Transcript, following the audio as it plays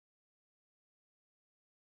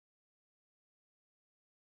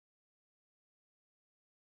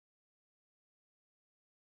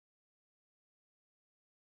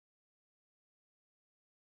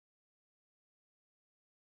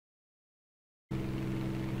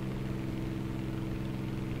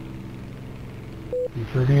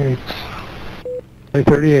B-38s.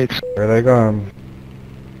 A-38s. Where are they going?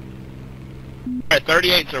 Alright,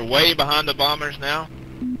 38s are way behind the bombers now.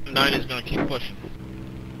 9 is going to keep pushing.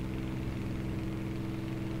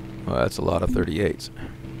 Well, that's a lot of 38s.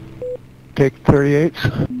 Take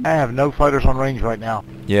 38s. I have no fighters on range right now.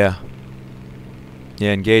 Yeah.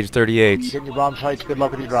 Yeah, engage 38s. Get in your bomb sights. Good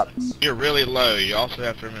luck with your drops. You're really low. You also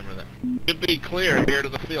have to remember that. Should be clear here to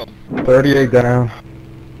the field. 38 down.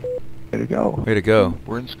 Way to go. Way to go.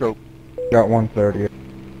 We're in scope. Got 138.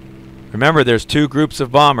 Remember, there's 2 groups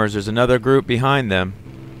of bombers. There's another group behind them.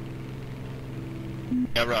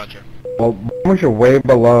 Yeah, roger. Well, bombers are way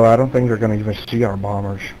below. I don't think they're going to even see our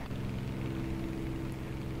bombers.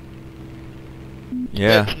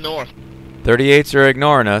 Yeah. It's north. 38s are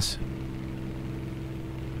ignoring us.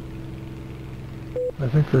 I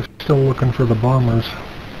think they're still looking for the bombers.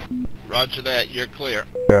 Roger that. You're clear.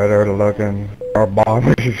 Yeah, they're looking. Our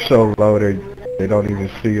bombers are so low they don't even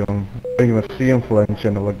see them. They don't even see them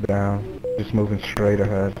flinching to look down. Just moving straight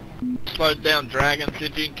ahead. Slow down, Dragon. See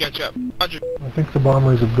if you can catch up. Roger. I think the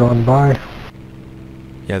bombers have gone by.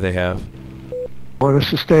 Yeah, they have. Want us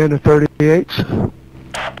to stay in the 38s?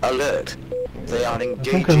 Alert. They are I think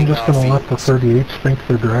engaging I'm just our going to let the fields. 38s think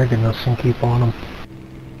they're dragging us and keep on them.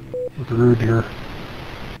 With the route here.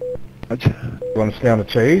 You want to stay on the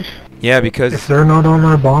chase? Yeah, If because... they're not on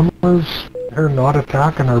our bombers, they're not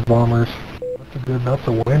attacking our bombers. That's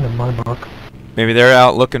a win in my book. Maybe they're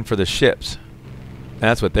out looking for the ships.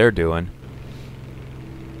 That's what they're doing.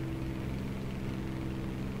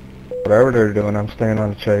 Whatever they're doing, I'm staying on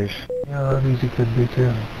the chase. Yeah, that easy could be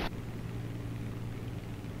too.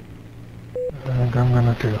 I think I'm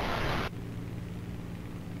gonna too.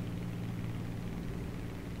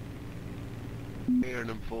 Hearing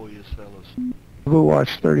them for you, fellas. Blue Watch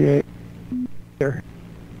 38. Here.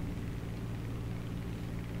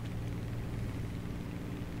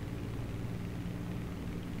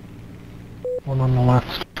 One on the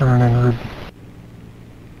left's turning red.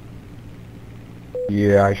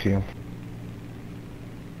 Yeah, I see him.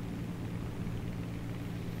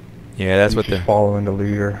 Yeah, that's He's what just they're... following the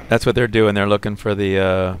leader. That's what they're doing. They're looking for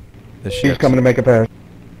the ships. He's coming to make a pass.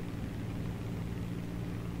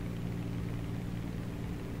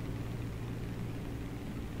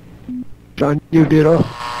 John, you Ditto.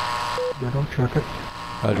 Ditto, check it.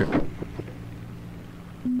 Roger.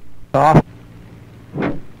 Off.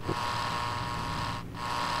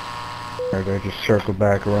 Or they just circle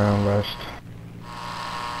back around west.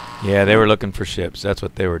 Yeah, they were looking for ships. That's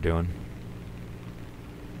what they were doing.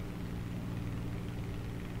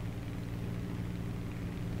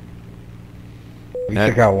 We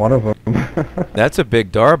took out one of them. That's a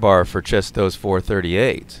big Darbar for just those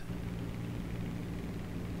 438s.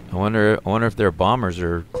 I wonder if their bombers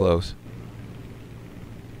are close.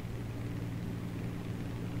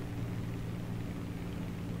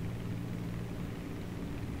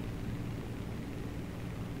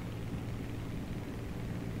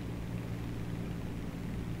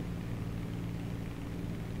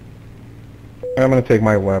 I'm gonna take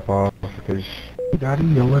my wep off because Daddy,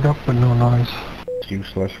 you lit up with no noise. it's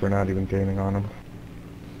useless. We're not even gaining on them.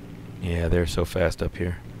 Yeah, they're so fast up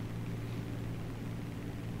here.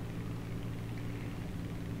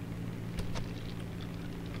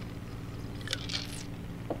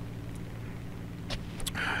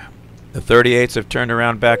 The 38s have turned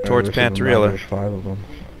around back towards There's 5 Pantelleria, of them.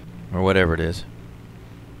 or whatever it is.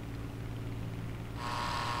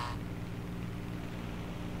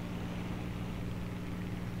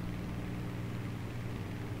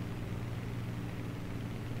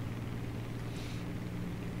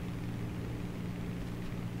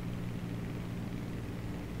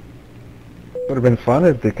 Would have been fun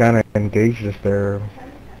if they kind of engaged us there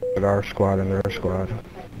with our squad and their squad.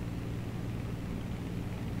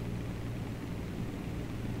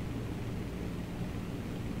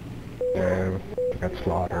 Yeah, they got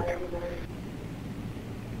slaughtered.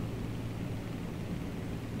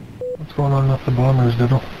 What's going on with the bombers,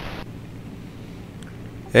 Ditto?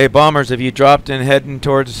 Hey, bombers, have you dropped and heading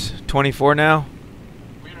towards 24 now?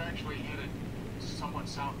 We're actually headed somewhat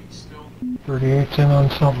southeast still. 38's in on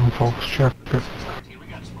something, folks. Check it. 613, we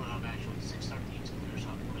got split up actually. 613's clear, so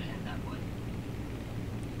I'm gonna head that way.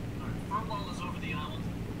 Alright, Furwall is over the island.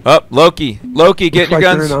 Up, Loki! Loki, get Looks your like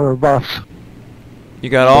they're guns! in on our bus. You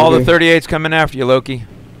got all the Okay. 38s coming after you, Loki.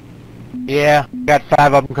 Yeah, got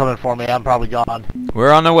 5 of them coming for me. I'm probably gone.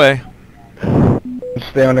 We're on the way.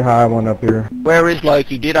 Stay on the high one up here. Where is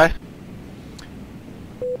Loki? Did I?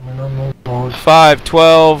 I'm on those bows. 5,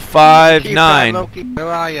 12, 5, Keep 9. that, Loki. Where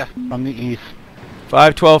are you? From the east.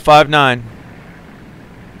 5, 12, 5, 9.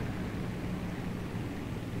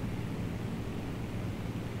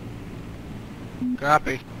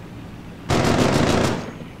 Copy.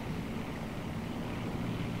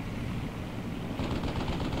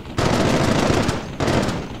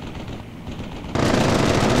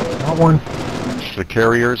 Got one. The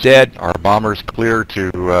carriers. Dead. Our bombers clear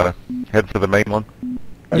to head for the mainland.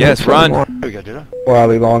 Yes, run. Here we go, Ditto.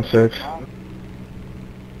 Wiley, long 6.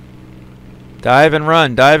 Dive and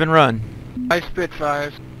run. Dive and run. Nice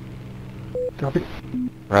Spitfires. Copy.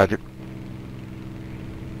 Roger.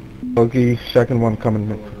 Bogey, second one coming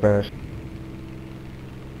fast.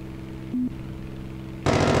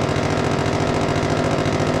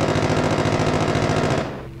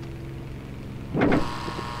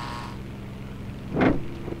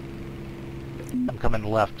 I'm coming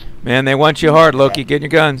left. Man, they want you hard, Loki. Get in your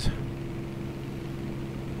guns.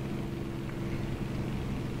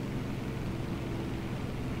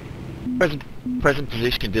 Present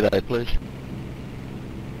position, did I please?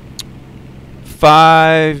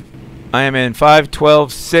 5. I am in 5,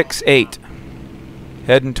 12, 6, 8.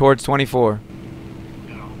 Heading towards 24. Got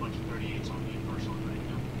a whole bunch of 38s on me personally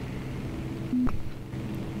right now.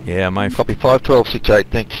 Yeah, my Copy 51268,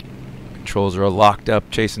 thanks. controls are locked up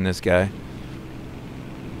chasing this guy.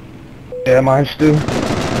 Yeah, mine's too.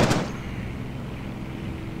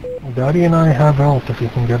 Daddy and I have health if you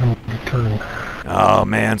can get him to turn. Oh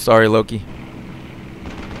man, sorry Loki.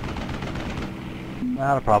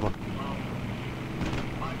 Not a problem.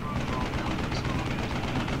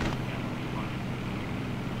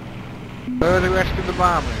 Where are the rest of the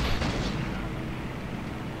bombers?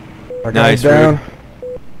 Our Nice, guy's down.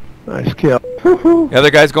 Nice kill. The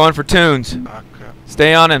other guy's going for tunes. Oh, crap.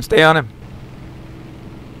 Stay on him, stay on him.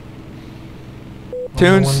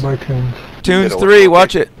 Tunes. One by tunes. Tunes 3,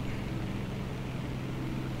 watch it.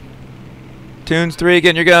 Tunes 3,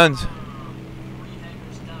 get in your guns.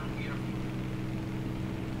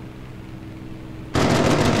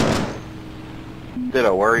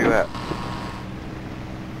 Ditto, where are you at?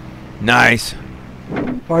 Nice.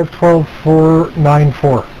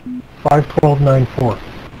 512494. 51294.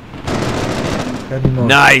 Heading north.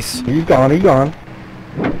 Nice. He's gone, he's gone.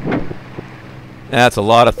 That's a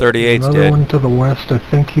lot of 38s Another dead. one to the west. I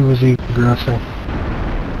think he was egressing.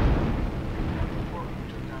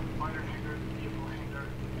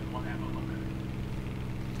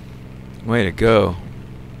 Way to go.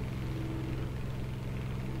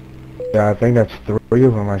 Yeah, I think that's 3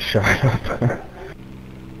 of them I shot up.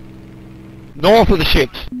 North of the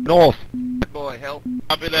ships. North. Boy, help.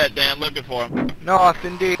 Copy that, Dan. Looking for him. North,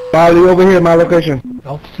 indeed. Wiley, over here, my location.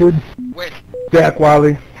 Altitude. West. Jack,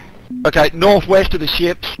 Wiley. Okay, northwest of the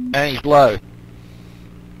ships, and he's low.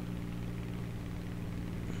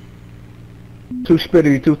 2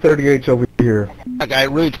 Spitty, 238s over here. Okay,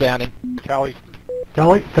 Rude's down him. Kelly.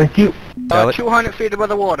 Kelly, thank you. Tell it. 200 feet above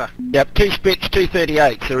the water. Yep, 2 Spits,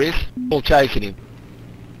 238s there is. All chasing him.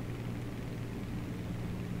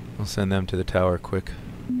 I'll send them to the tower quick.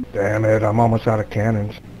 Damn it, I'm almost out of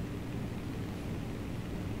cannons.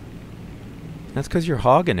 That's because you're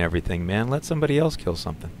hogging everything, man. Let somebody else kill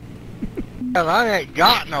something. Well, I ain't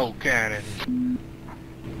got no cannons.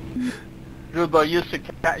 Rubo, use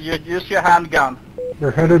your handgun.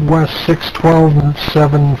 They're headed west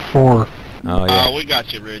 61274. Oh yeah. We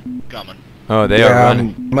got you, Rude. Coming. Oh, they are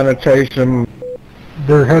running. I'm gonna chase them.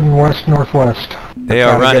 They're heading west northwest. They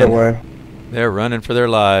are Trying to get running. away. They're running for their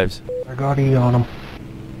lives. I got E on them.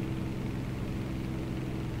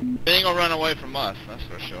 They ain't gonna run away from us, that's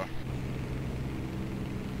for sure.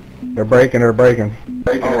 They're breaking, they're breaking.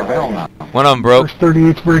 One of them broke. First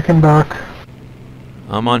 38's breaking back.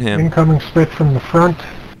 I'm on him. Incoming spit from the front.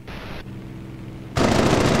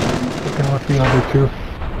 Looking with the other two.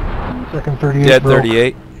 Second 38 Dead broke.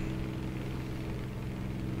 38.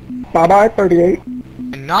 Bye-bye, 38.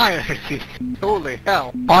 Nice. Holy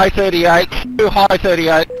hell. High 38, 2 high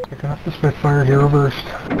 38. Picking up the Spitfire here reversed.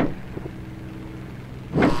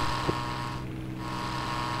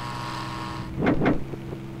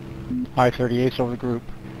 High 38's over the group.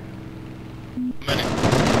 Minute.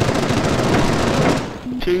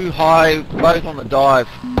 2 high, both on the dive.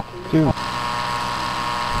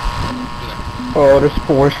 Oh, there's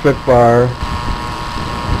 4 Spitfire.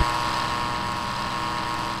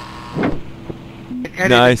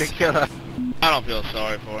 Nice. To kill us. I don't feel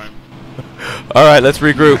sorry for him. Alright, let's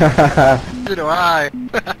regroup. So do I.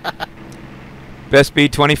 Best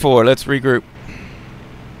speed 24. Let's regroup.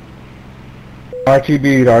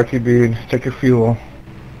 RTB, take your fuel.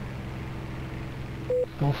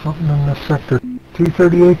 Still something in this sector.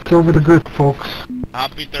 238's over the group, folks.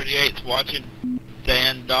 Hoppy 38's watching.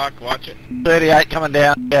 Dan, Doc, watch it. 38 coming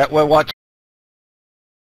down. Yeah, we're watching.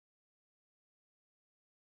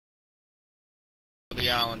 The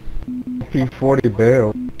island. P-40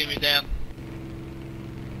 bailed. Give me down.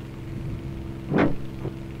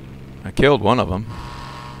 I killed one of them.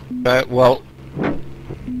 Well,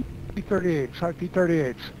 P-38s, high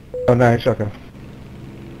P-38s. Oh, nice, okay.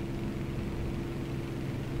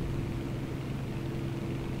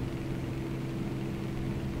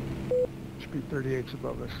 P-38s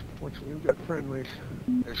above us. Fortunately, we've got friendlies.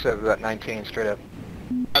 There's about 19 straight up.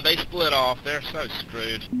 They split off. They're so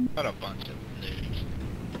screwed. What a bunch of noobs.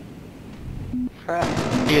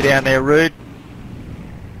 you down there, Rude?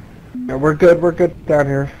 Yeah, we're good down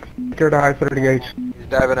here. Clear to high 38s. He's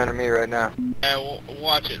diving under me right now. Yeah,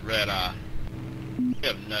 watch it, Red Eye. You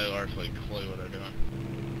have no earthly clue what they're doing.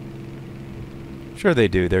 Sure they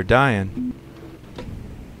do. They're dying.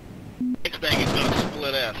 Next thing he's going to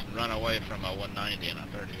split S and run away from a 190 and a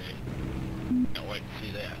 38. Can't wait to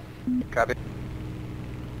see that. Copy.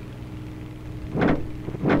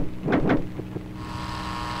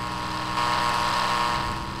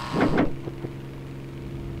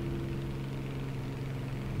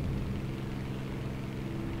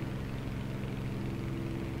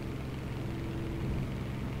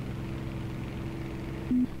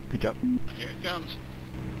 Pick up. Here it comes.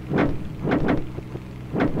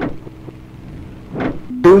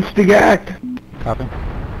 Boost the act. Copy.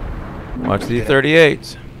 Watch the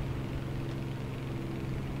 38s.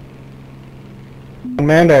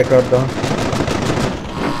 Man that up though.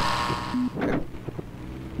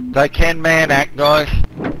 They can man act, guys.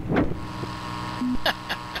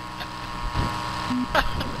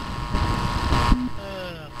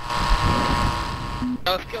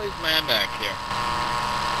 Let's kill his man back here.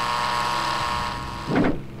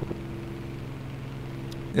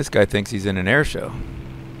 This guy thinks he's in an air show.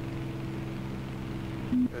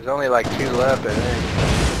 There's only like 2 left, I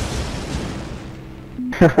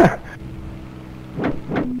think.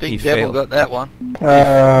 Big He Devil failed. got that one.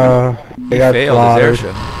 They He got failed his air slaughtered.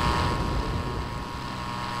 show.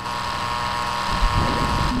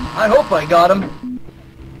 I hope I got him.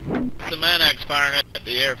 The Manax firing at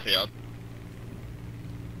the airfield.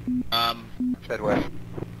 Head west.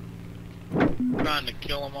 Trying to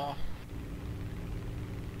kill them all.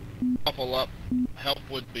 Couple up. Help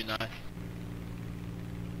would be nice.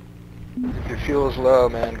 If your fuel's low,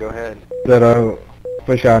 man, go ahead. That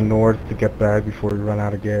push out north to get back before we run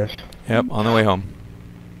out of gas. Yep, on the way home.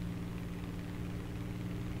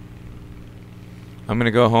 I'm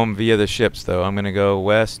gonna go home via the ships, though. I'm gonna go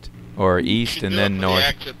west or east Should and do then it for north. The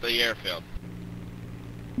exit the airfield.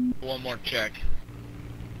 One more check.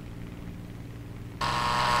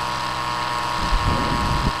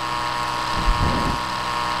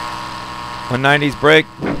 '90s break.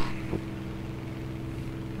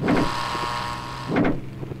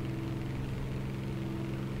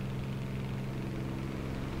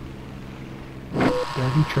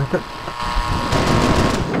 Daddy, check it.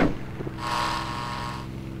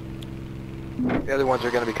 The other ones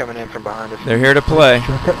are going to be coming in from behind us. They're here to play.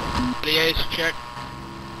 Check it. The ace check.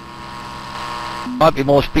 Might be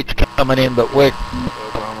more spits coming in, but we're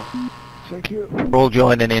Oklahoma. Thank you. all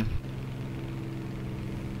joining in.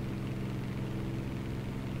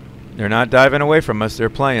 They're not diving away from us. They're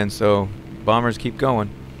playing, so bombers keep going.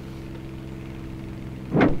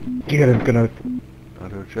 Yeah, it's gonna. I'll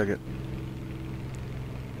go check it.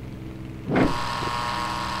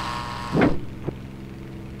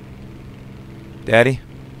 Daddy,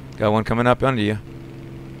 got one coming up under you.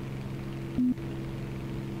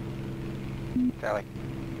 Tally.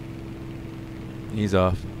 He's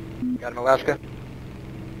off. Got him, Alaska.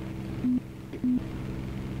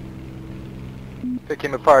 Pick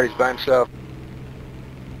him apart, he's by himself.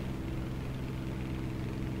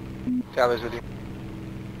 Tally's with you.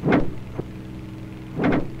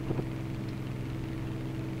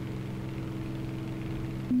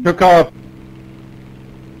 Took off.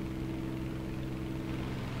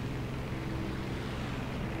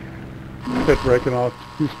 Spit breaking off.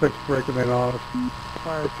 2 spits breaking it off.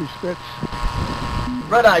 Fire 2 spits.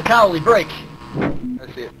 Red Eye, Cowley, break. I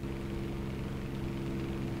see it.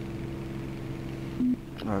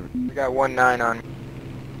 We got 1-9 on.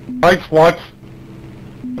 Lights, watch.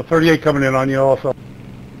 A 38 coming in on you also.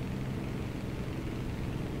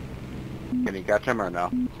 Can you catch him or no?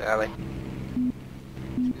 Tally.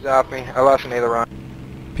 He's off me. I lost an aileron.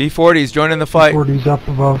 P-40's joining the fight. 40's up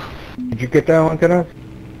above. Did you get that one, Kenneth?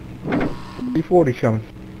 P-40 coming.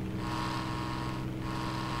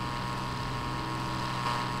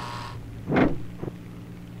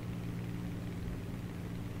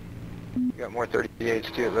 We got more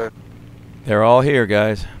 38s too, look. They're all here,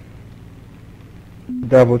 guys.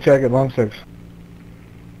 Double check it, long 6.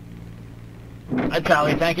 I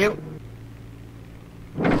tally, thank you.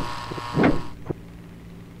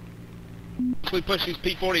 If we push these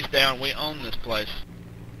P-40s down, we own this place.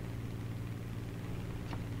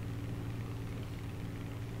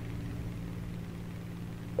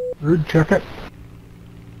 Rude, check it.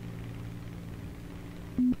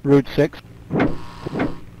 Route 6.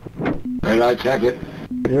 Red eye, check it.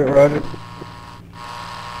 Yeah, Roger.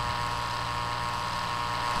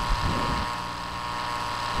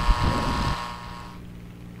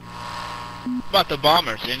 About the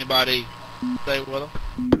bombers, anybody stay with them?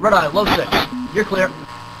 Red eye, low 6. You're clear.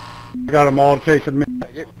 I got them all chasing me.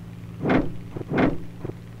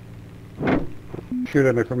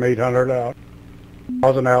 Shooting it from 800 out.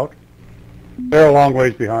 1,000 out. They're a long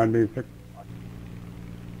ways behind me.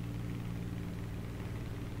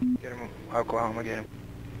 Get him, Oklahoma, get him.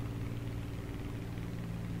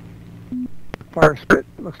 Fire spit.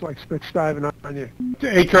 Looks like spit's diving on you.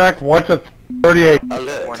 8-track, what's a 38?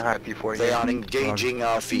 Alert. One high P-40. They are engaging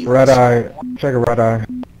our field. Red eye, check a red eye.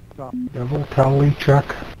 Devil, tally, check.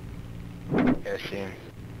 Yes, yeah.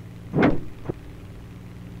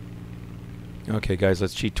 Okay, guys,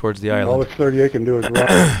 let's cheat towards the All island. this 38 can do is run. Red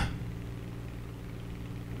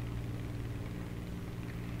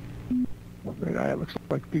eye. It looks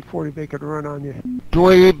like P-40 making a run on you.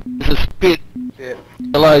 Dweeb, there's a spit. Yeah.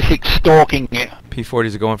 Below 6 stalking you.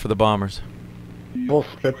 P-40s are going for the bombers. Full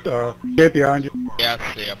spit, get behind you. Yeah,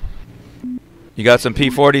 I see 'em. You got some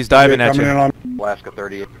P-40s diving at Coming in you. on Alaska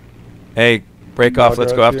 38. Hey, break off.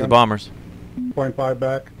 Let's go I after see the 'em. bombers. 0.5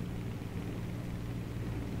 back.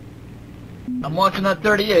 I'm watching that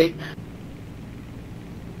 38.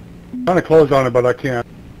 Trying to close on it, but I can't.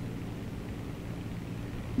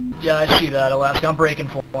 Yeah, I see that, Alaska. I'm breaking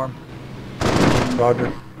for him.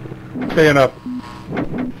 Roger. Staying up.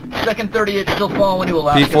 Second 38 still following you,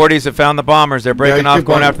 Alaska. P-40s have found the bombers. They're breaking Yeah, off, keep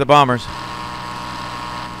going going. after the bombers.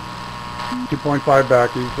 2.5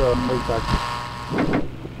 back. He's way back.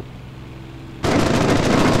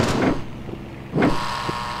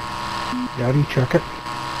 Daddy, check it.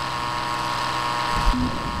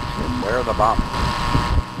 Where are the bombs?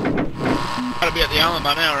 Gotta be at the island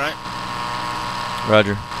by now, right?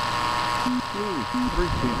 Roger.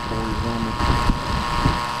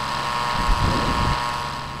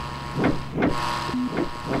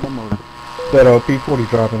 That P-40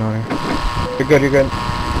 dropping on here. You're good, you're good.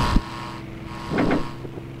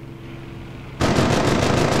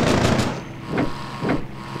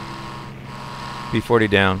 P-40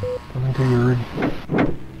 down. Coming to your rig.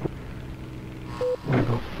 There you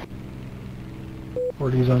go.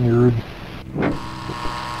 40's on your rig.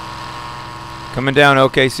 Coming down,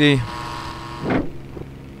 OKC.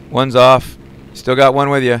 One's off. Still got one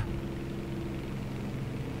with you.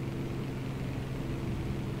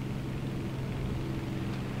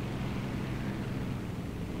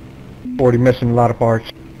 P-40 missing a lot of parts.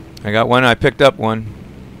 I got one. I picked up one.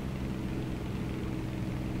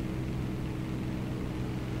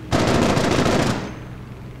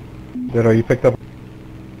 Ditto, you picked up.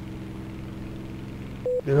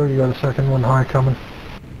 Ditto, you got a second one high coming.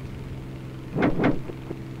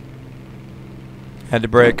 Had to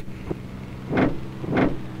break.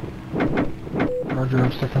 Roger,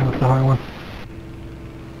 I'm sticking with the high one.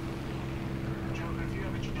 Joe, if you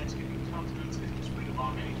have a chance, can you come to the display the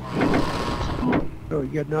bomb anywhere? Oh, you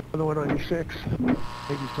got another one on your 6. Maybe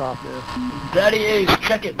he's off now. Daddy Ace,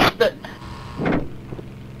 check it. Spit.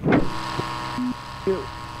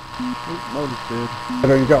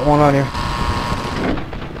 Ditto, you got one on you.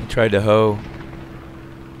 He tried to hoe.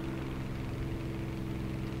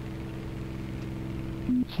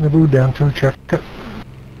 Sniboo down 2, check it.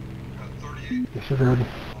 Yes, you're good.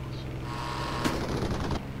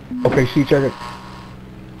 Okay, see, check it.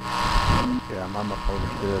 Yeah, I'm up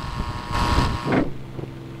overstood.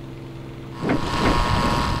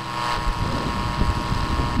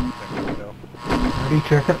 Ready,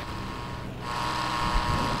 check it.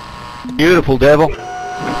 Beautiful, Devil.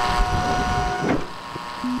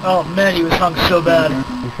 Oh man, he was hung so bad.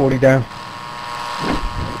 P-40 down.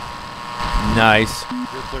 Nice.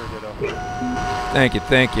 You're clear, Ditto. Thank you,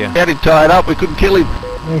 thank you. Had him tied up, we couldn't kill him.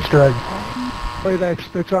 Nice drag. Play that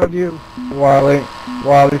spit's on you. Wiley,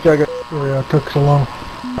 check it. Sorry, I took so long.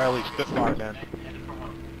 Riley, Spitfire, man.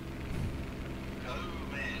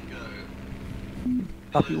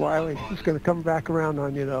 Copy Wiley. He's going to come back around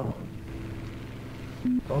on you though.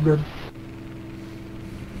 All good.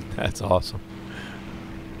 That's awesome.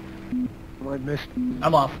 I missed.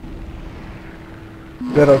 I'm off.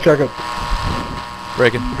 Ditto, check it.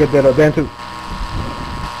 Breaking. Good, Ditto. Dan 2.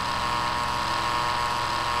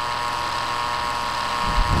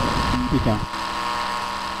 He's down.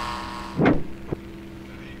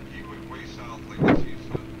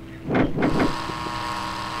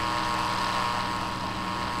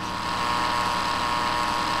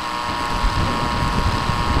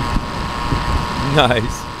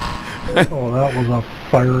 Nice. Oh, that was a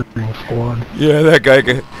firing squad. Yeah, that guy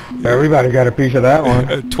got Everybody got a piece of that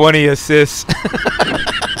one. 20 assists.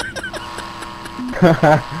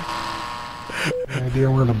 Any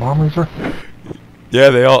idea where the bombers are? Yeah,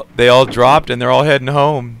 they all dropped and they're all heading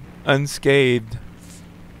home unscathed.